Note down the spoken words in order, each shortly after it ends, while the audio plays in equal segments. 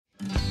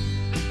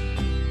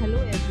Hello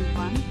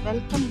everyone,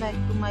 welcome back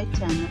to my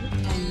channel,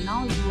 and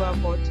now you are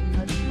watching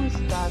a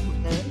 2-star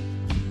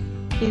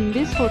hotel. In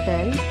this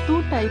hotel,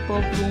 two type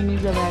of room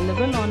is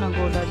available on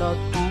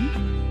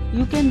agoda.com.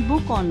 You can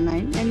book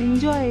online and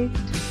enjoy it.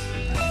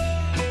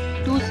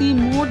 To see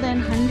more than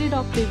 100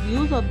 of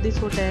reviews of this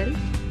hotel,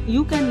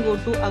 you can go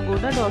to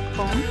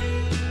agoda.com.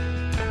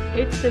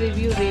 Its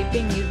review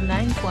rating is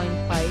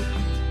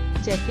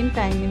 9.5. Check-in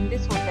time in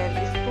this hotel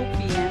is 2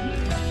 p.m.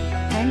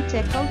 and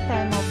check-out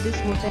time of this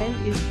hotel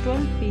is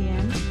 12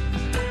 p.m.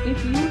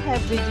 If you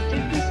have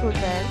visited this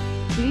hotel,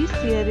 please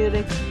share your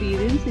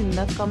experience in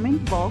the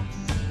comment box.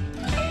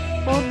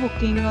 For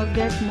booking or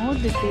get more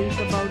details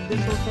about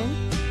this hotel,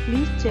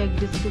 please check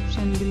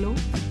description below.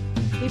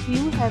 If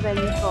you have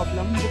any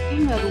problem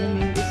booking a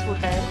room in this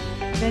hotel,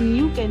 then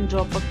you can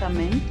drop a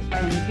comment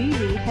and we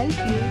will help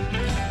you.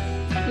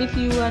 If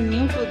you are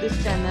new to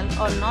this channel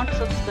or not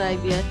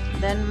subscribed yet,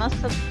 then must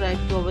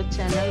subscribe to our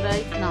channel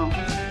right now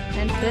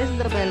and press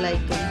the bell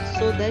icon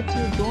so that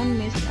you don't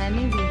miss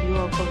any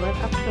video of our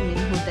upcoming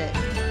hotel.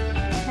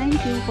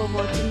 Thank you for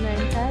watching the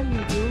entire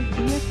video.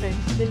 Dear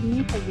friends, we'll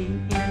meet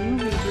again in a new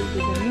video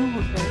with a new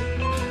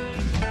hotel.